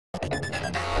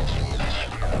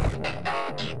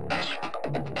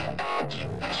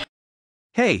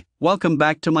Hey, welcome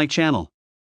back to my channel.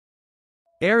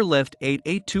 Airlift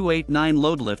 88289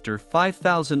 LoadLifter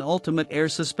 5000 Ultimate Air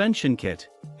Suspension Kit.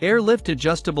 Airlift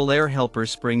adjustable air helper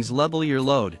springs level your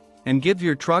load and give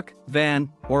your truck, van,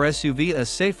 or SUV a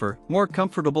safer, more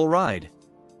comfortable ride.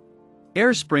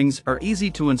 Air springs are easy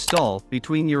to install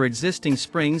between your existing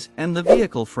springs and the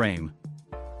vehicle frame.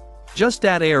 Just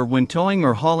add air when towing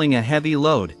or hauling a heavy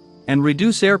load, and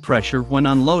reduce air pressure when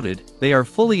unloaded. They are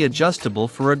fully adjustable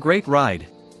for a great ride.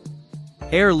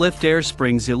 Airlift air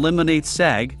springs eliminate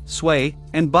sag, sway,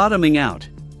 and bottoming out.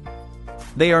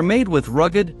 They are made with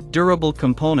rugged, durable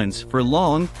components for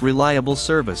long, reliable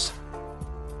service.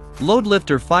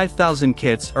 LoadLifter 5000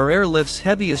 kits are Airlift's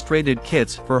heaviest rated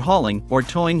kits for hauling or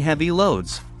towing heavy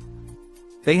loads.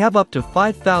 They have up to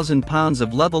 5,000 pounds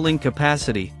of leveling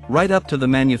capacity, right up to the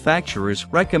manufacturer's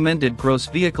recommended gross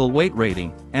vehicle weight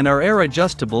rating, and are air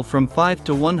adjustable from 5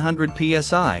 to 100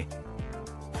 psi.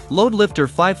 LoadLifter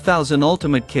 5000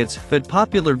 Ultimate Kits fit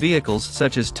popular vehicles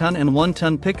such as ton and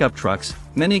 1-ton pickup trucks,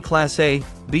 many Class A,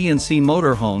 B and C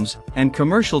motorhomes, and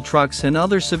commercial trucks and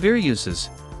other severe uses.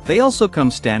 They also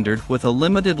come standard with a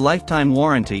limited lifetime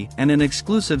warranty and an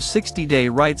exclusive 60-day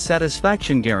ride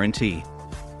satisfaction guarantee.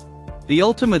 The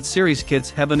Ultimate Series kits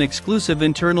have an exclusive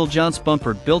internal jounce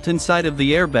bumper built inside of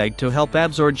the airbag to help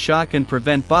absorb shock and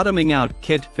prevent bottoming out.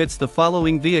 Kit fits the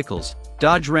following vehicles: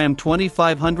 Dodge Ram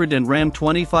 2500 and Ram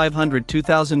 2500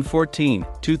 2014,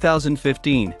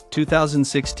 2015,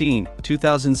 2016,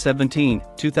 2017,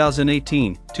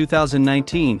 2018,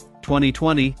 2019,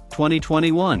 2020,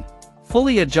 2021.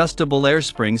 Fully adjustable air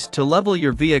springs to level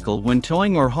your vehicle when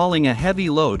towing or hauling a heavy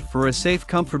load for a safe,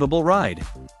 comfortable ride.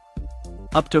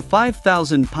 Up to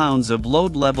 5,000 pounds of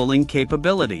load leveling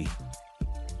capability.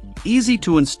 Easy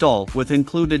to install with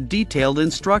included detailed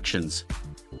instructions.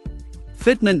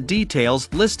 Fitment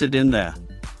details listed in the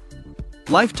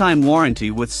lifetime warranty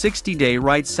with 60-day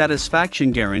ride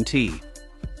satisfaction guarantee.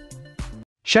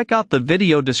 Check out the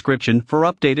video description for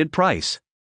updated price.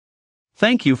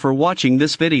 Thank you for watching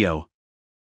this video.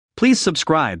 Please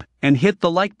subscribe and hit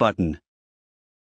the like button.